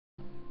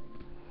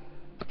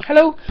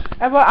Hello,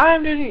 I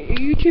am doing a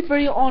YouTube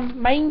video on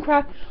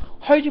Minecraft,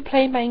 how to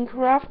play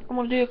Minecraft. I'm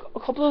going to do a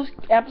couple of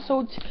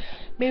episodes,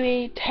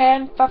 maybe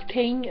 10,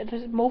 15, it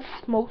is most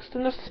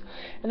in this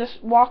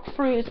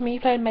walkthrough is me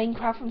playing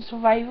Minecraft and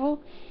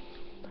survival.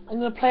 I'm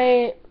going to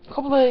play a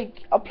couple of,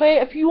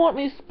 if you want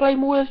me to play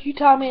more of this, you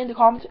tell me in the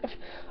comments if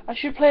I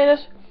should play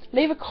this.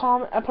 Leave a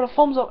comment and put a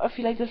thumbs up if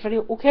you like this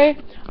video, okay?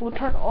 We'll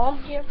turn it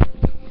on here.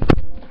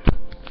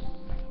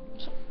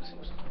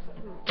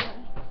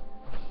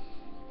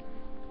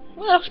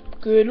 Looks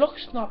good,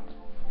 looks not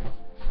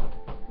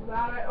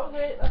bad.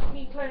 Okay, that's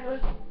me playing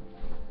with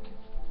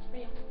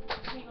me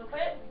gonna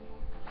play it.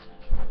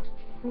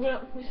 I'm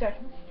gonna wait a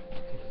second.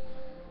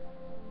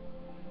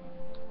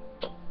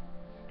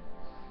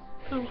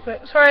 Okay,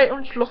 sorry,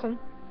 I'm just looking.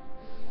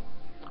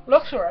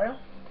 Looks alright.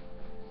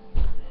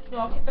 No,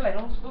 I'll keep the light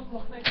on, so it's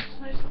looking like it's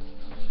nice.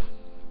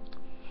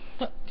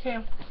 Okay.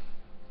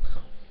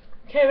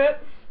 Okay, mate.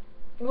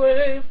 I'm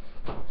gonna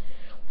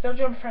go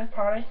to my friend's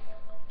party.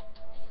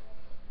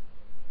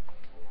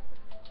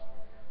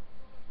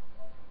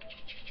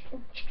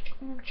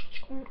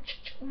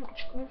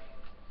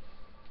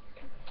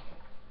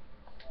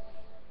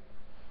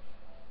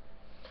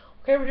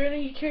 Okay, we're doing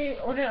a YouTube.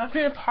 I'm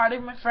doing a party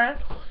with my friend.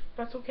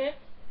 That's okay.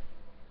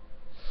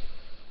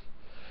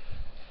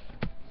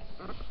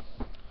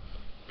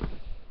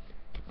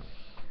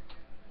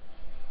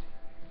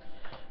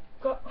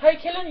 Hey,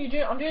 Killen,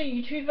 I'm doing a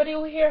YouTube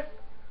video here.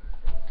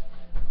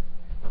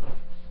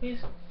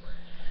 Please.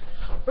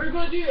 We're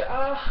gonna do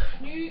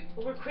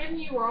we're creating a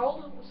new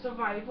world,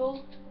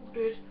 survival.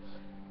 We're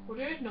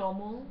doing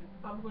normal.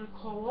 I'm gonna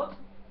call it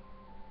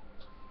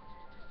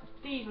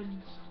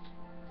Stevens.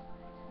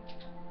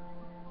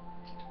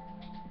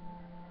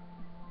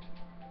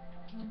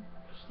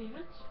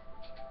 Stevens.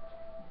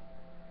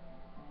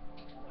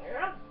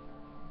 Yeah.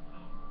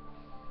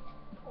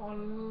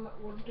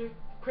 We'll do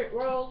create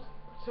world.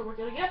 So we're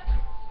gonna get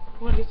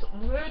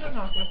something good or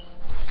not good.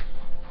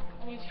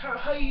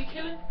 How are you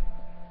killing?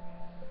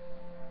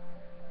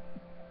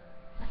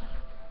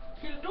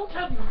 Killing, don't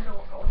tell me you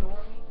know me.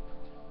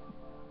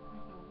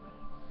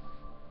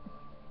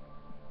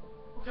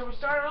 Okay, we're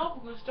starting up.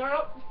 We're gonna start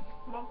up.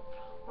 Come on.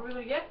 What are we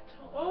gonna get?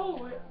 Oh,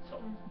 we got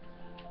something.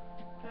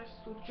 Let's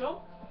go jump.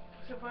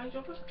 See if I can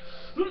jump it.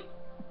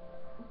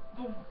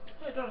 Boom.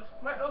 Hey, done it.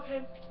 Right,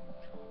 okay.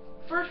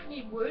 First we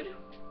need wood.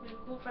 We need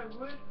to go find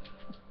wood.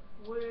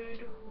 Wood.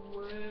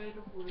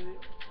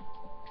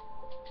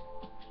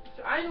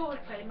 So I know how to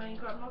play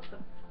Minecraft, not the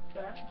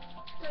best.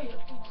 There you go.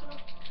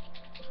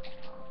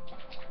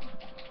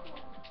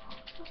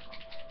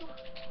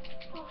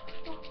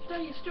 There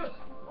you Stuart.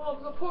 Oh,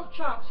 the pork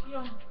chops,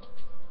 yum.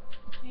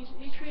 He's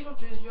really don't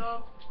do his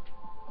job.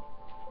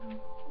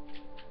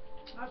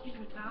 I have to use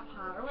my damn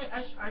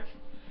hand.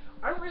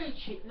 I'm really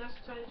cheating this, to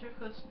tell you the truth,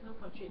 because no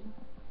point cheating.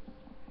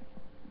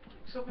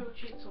 Some people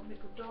cheat, some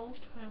people don't,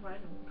 and I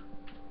don't.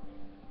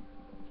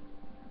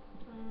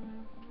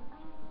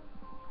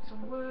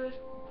 Some wood.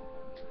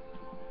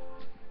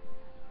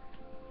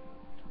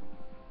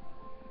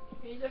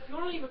 If you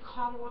want to leave a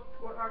comment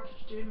what art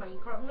you do in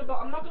Minecraft,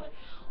 I'm not gonna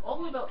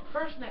only about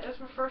first night. That's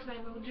my first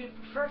night. We'll do it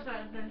for the first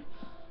night and then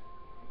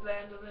the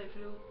end of the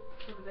video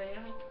for the day.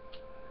 I think.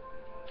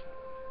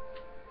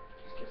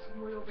 Just get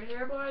some wood over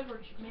here, boys. We're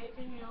just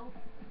making, you know.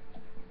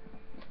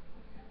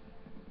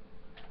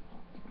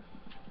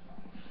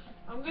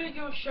 I'm gonna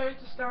give a shout out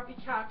to Snappy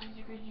Cat. He's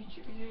a good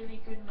YouTuber. He's really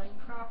good in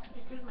Minecraft.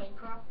 He's good in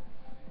Minecraft.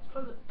 He's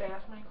probably the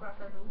best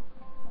Minecraft I know.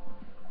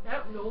 I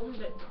don't know him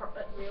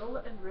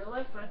in real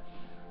life, but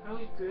I know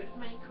he's good at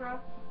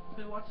Minecraft.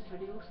 I watch his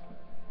videos.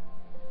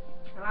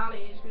 And Ali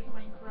is good at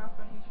Minecraft,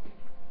 and he's good.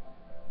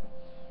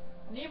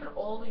 And even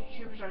all the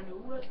YouTubers I know,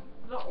 like,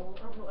 not all,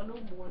 I know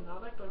more than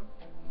that, like, but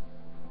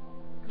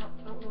I don't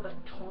know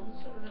like tons,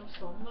 I know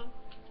some of them.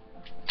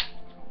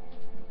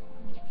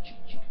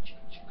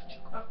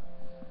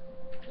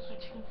 This will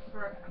take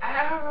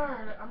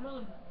forever.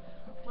 Like,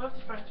 we'll have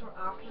to find somewhere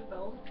after the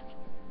build.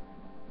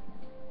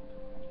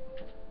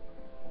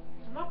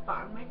 I'm not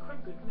bad in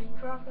Minecraft, good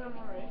Minecraft, I'm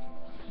alright.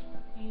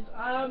 He's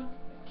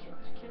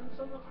killing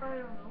some of the car, I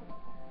don't know.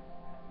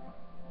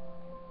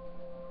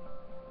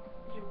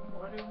 I do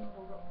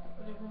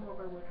one more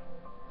by wood.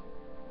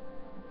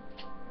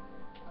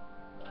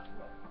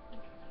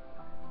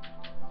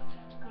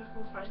 Let's go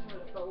find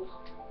somewhere to build.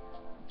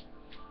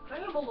 I'm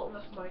gonna build up on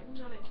this mountain, I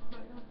like this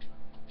mountain.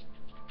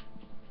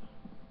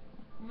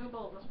 I'm gonna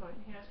build up this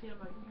mountain here, I see a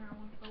mountain here I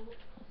want to build it.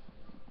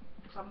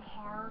 Cause I'm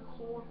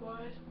hardcore,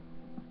 boys.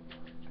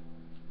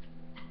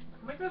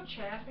 Make a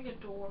chest, make a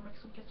door,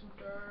 get some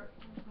dirt.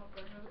 Not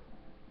bring it.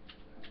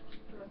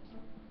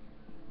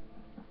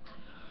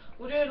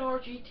 We'll do an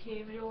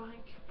RGT video, I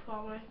think,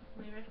 probably,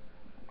 maybe.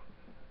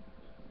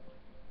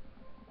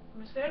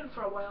 I'm staying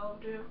for a while.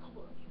 I'll do a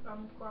couple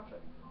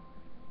graphic,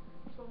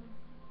 some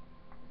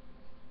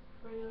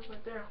videos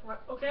right there. What?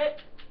 Okay.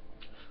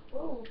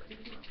 Oh,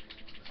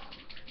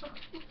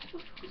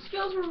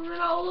 skills from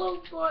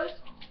Ronaldo, boys.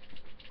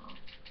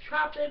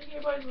 Trapped in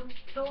here, boys. We're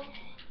killing.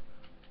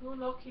 No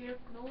luck here.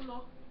 No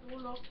luck.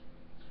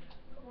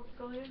 What's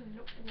going on?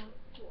 Nope.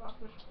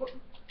 What was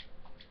putting?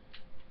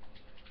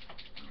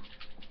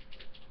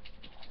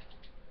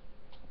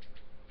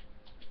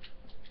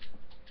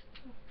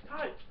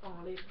 Tight. Oh,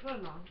 leave. Put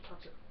it on.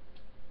 Touch it.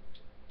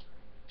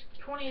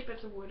 28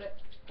 bits of wood.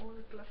 Oh,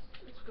 it's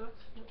good.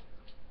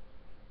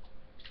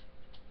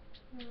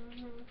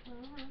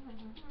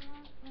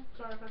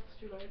 Sorry if that's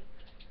too loud.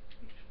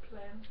 You're just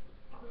playing.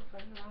 We're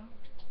fine around.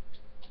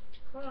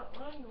 Well,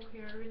 I can go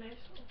here. It'd be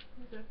nice.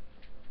 Okay.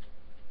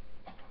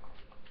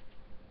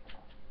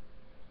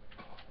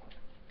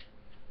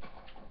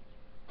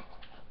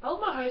 Build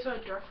my house out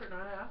of dirt for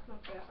now. That's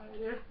not the best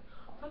idea.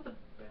 Not the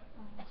best.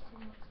 Oh, so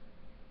much.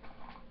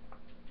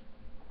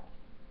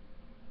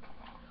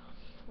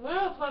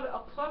 Well,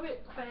 I'll probably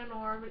play an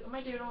hour. I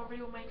might do an hour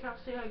video of Minecraft.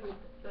 See how good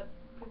that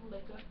people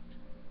like it.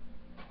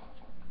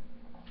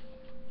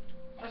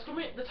 It's gonna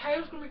be, the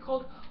title's gonna be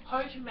called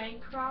How to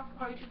Minecraft.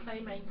 How to Play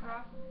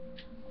Minecraft.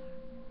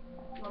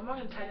 Well, I'm not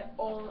gonna tell you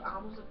all the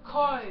animals like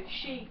cow,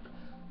 sheep,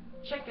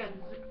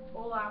 chickens,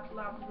 all that,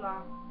 blah blah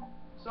blah.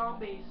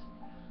 Zombies,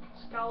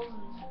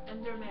 skeletons,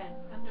 endermen,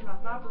 blah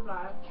blah blah. I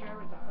don't care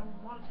about that. I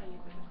don't want to tell you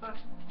because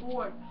that's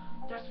bored.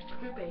 That's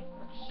poopy.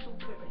 That's so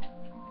poopy.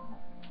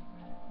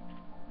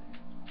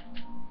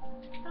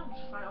 I'm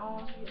just fine. Oh,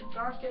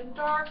 it's getting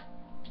dark.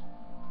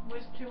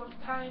 Waste too much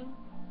time.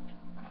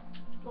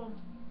 Boom,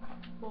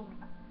 boom,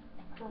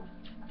 boom.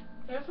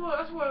 Yeah, that's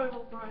why I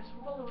built the house.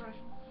 We built the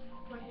house.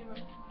 Right here. 1,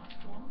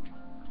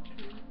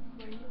 2,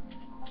 3,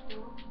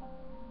 4.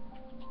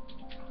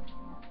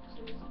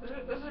 This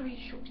is a really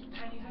short,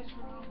 tiny house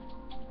for now.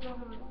 It's not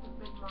gonna be a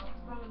big man.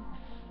 It's not gonna be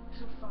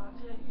so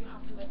fancy that you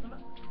have to live in it.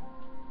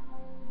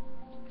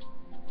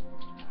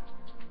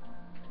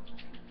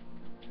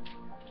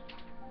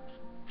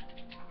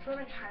 Try to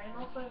make high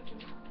enough that I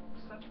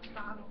can stand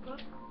up in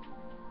it.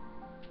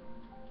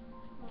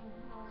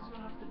 I'm just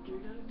gonna have to do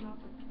that. It's not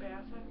the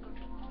best thing, but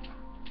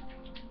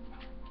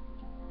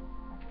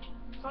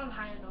it's not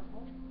high enough.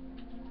 Oh.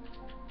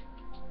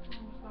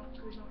 It's not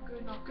good, not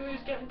good, not good.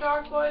 It's getting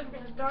dark, boys. It's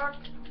getting dark.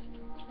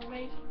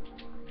 Mate.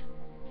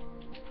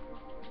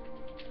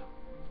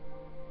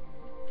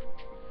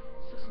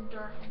 It's some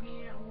dark from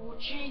here. Oh,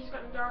 jeez, it's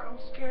getting dark. I'm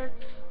scared.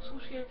 So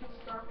scared it gets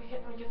dark. I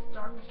hit when it gets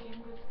dark in this game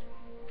because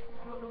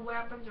I don't know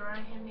weapons or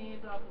anything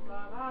made. Blah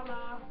blah blah blah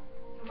blah.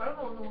 I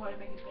don't know how to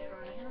make it better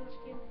or anything in this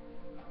game.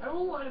 I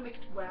don't know how to make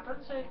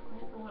weapons. I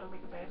don't know how to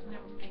make a bed. I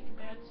never make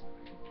beds.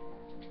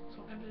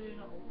 Sometimes I do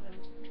not open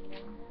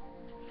them.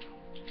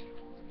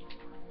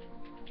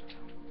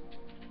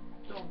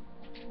 Dumb.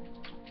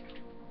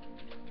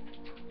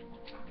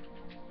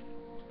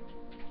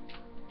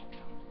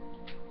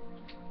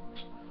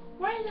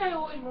 Why did I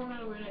always run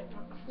out of it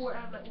before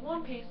I have like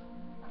one piece?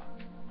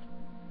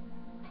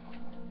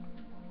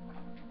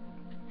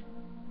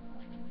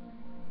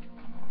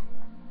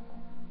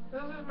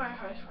 This is my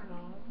house for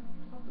now.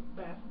 It's not the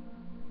best.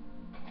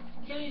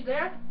 Kitty's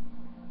there?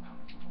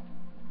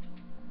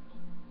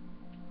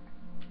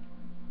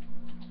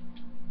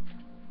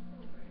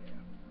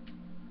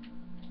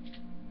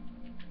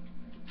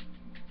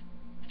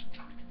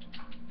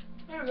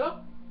 There we go.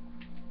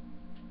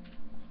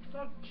 It's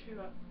not too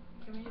bad.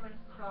 Can we make a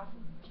craft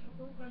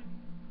table? Right?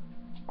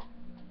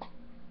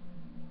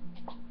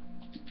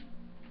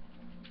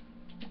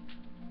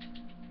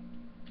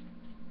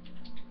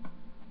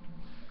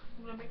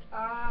 I'm gonna make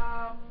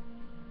I'll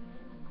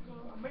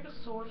make a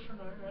sword for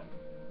now, right?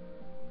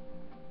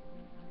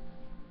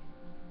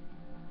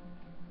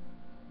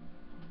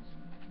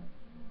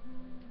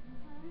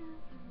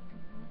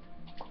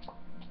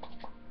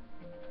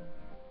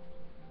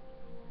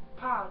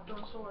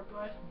 Done sword,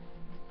 right?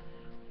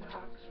 The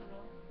hacks for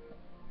now.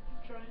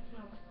 Try it,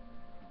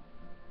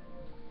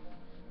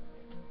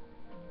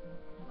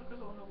 Look at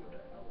all over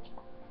there.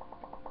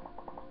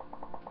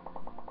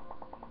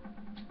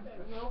 There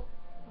we go.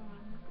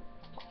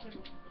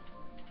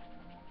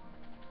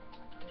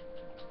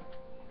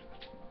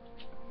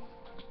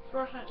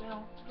 First night now.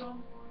 Done.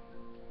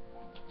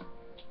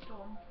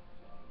 Done.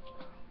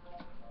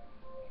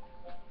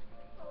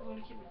 I'm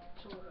gonna keep it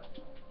sword up.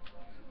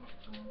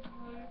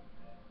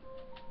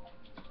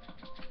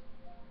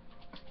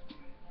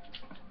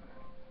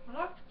 I'm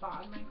not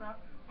bad in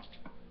Minecraft.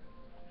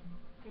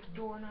 Good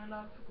door now,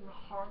 lad. Fucking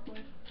hard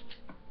way.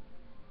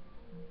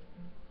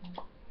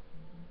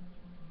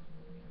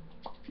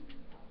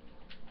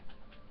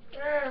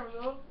 There we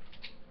go.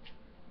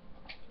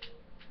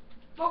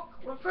 Look,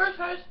 my first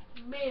house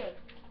made.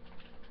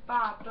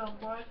 Bad done,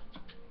 boys.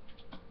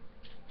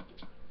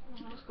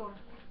 Let's go.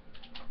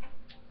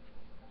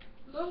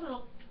 Doesn't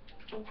look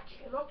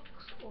okay.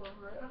 Looks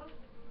alright.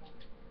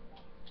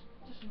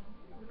 Just move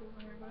it over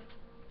here, boys.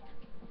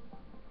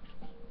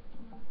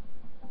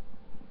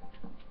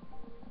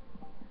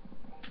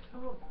 I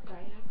will die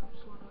like I'm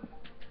so annoyed.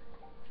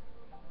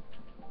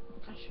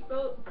 I should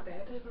build a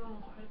bed. I don't know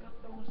how I got.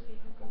 I want to see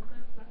how good it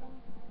is.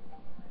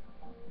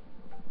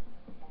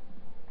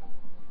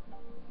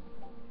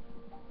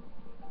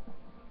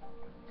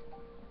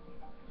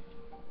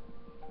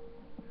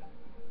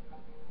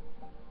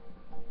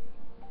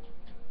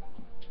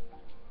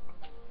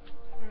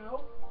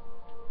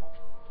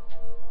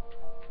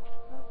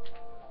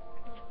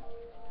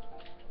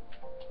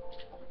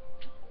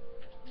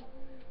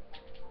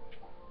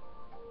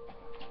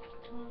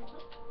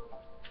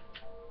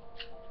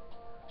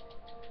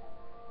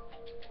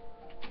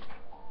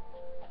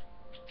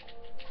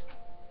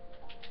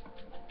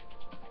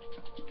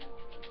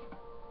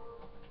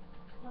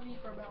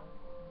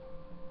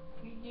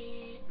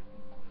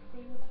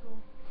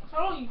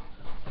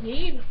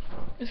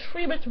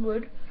 3 bits of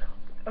wood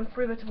and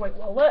 3 bits of white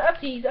wool. Well,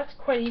 that's easy. That's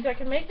quite easy. I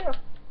can make that.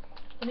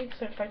 I need to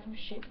start fighting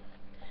sheep.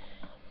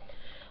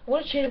 I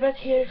want to shade a bit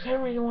here because I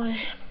don't really want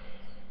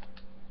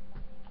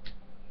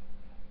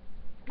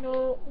to.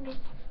 No.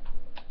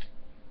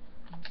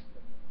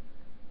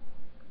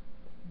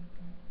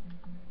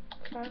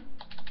 Okay.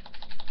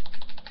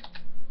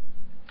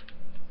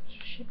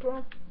 Sheep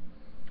bro.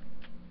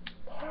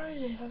 Why do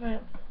you have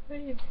it? Where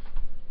are you?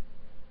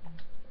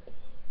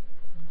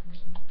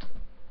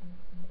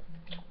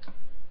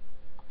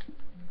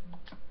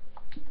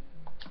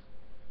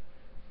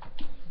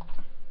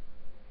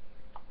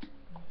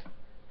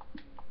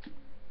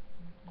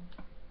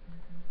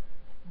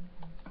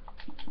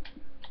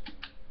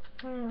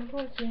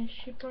 What's the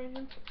sheep right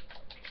now?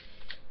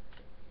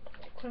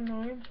 Quite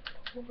annoying.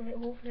 Over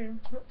here.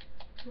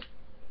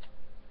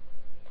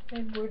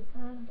 Edward,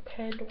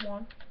 ped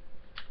 1.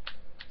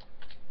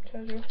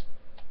 Tells you.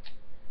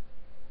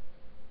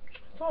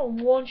 It's not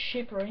one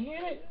sheep right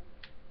here. Like,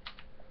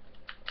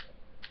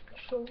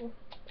 so.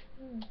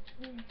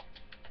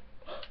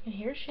 I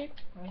hear sheep.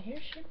 I hear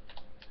sheep.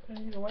 I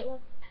need a white one.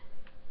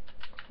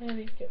 I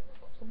need to get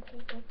some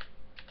paper.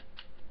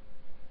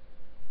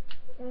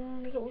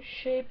 Little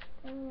sheep.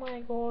 Oh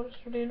my god, it's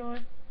really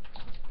annoying.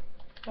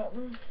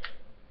 Some.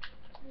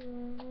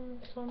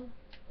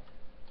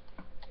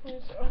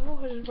 Yes, I don't know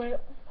how to write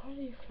it. How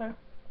do you fly?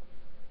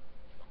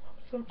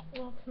 Some.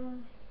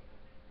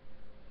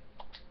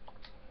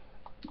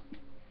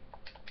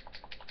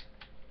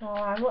 No,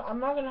 I'm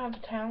not gonna have the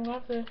time. I'm gonna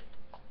have to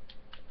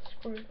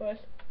screw you guys.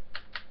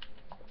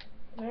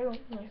 I don't know,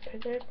 my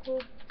pet there,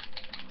 cool.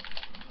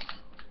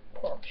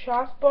 Pork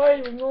chop,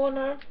 boys, we're going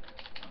now.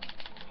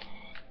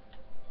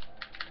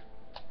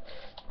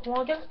 Come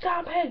on, get the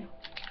damn pig!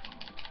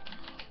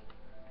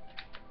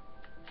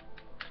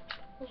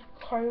 There's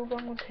a car over,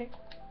 I'm gonna take.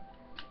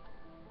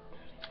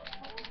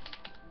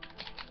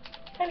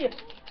 Have you?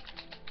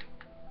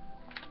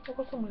 I've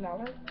got some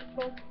louder,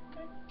 so.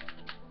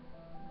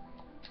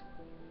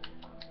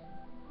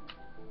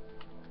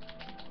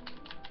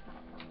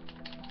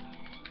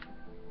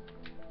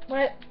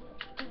 Wait.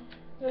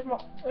 There's my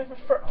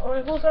fur. Oh,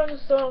 it goes around the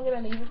store, I'm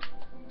gonna leave it.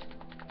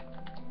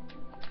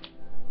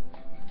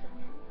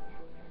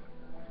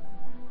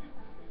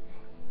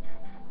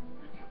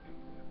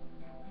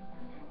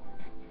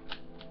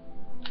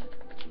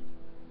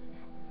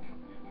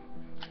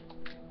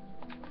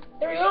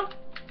 There we go.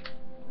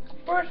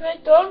 First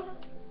night done.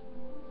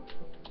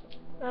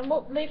 And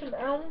what Nathan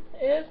Allen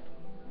is.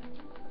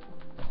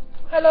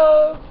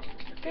 Hello.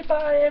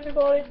 Goodbye,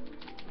 everybody.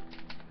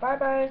 Bye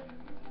bye.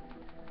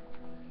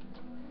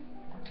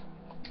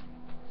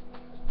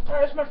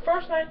 Alright, it's my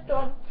first night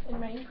done in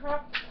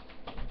Minecraft.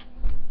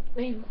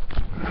 I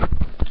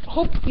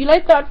hope you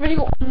liked that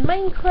video on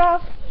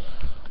Minecraft.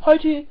 How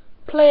to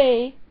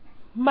play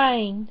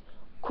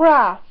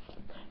Minecraft.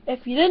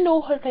 If you didn't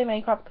know how to play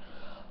Minecraft,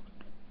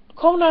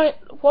 come out,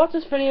 watch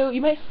this video.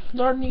 You might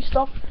learn new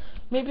stuff.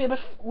 Maybe a bit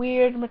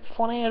weird, a bit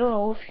funny. I don't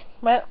know.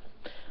 But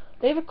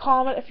leave a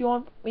comment if you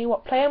want me to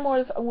play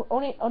more.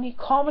 Only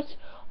comments.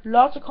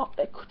 Lots of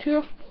 2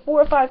 or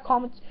 4 or 5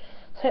 comments.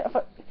 Say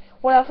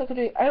what else I could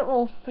do. I don't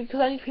know,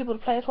 because I need people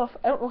to play it with.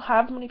 I don't know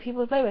how many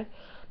people to play with.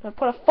 Now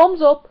put a thumbs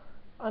up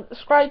and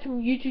subscribe to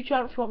my YouTube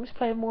channel if you want me to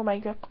play more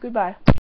Minecraft. Goodbye.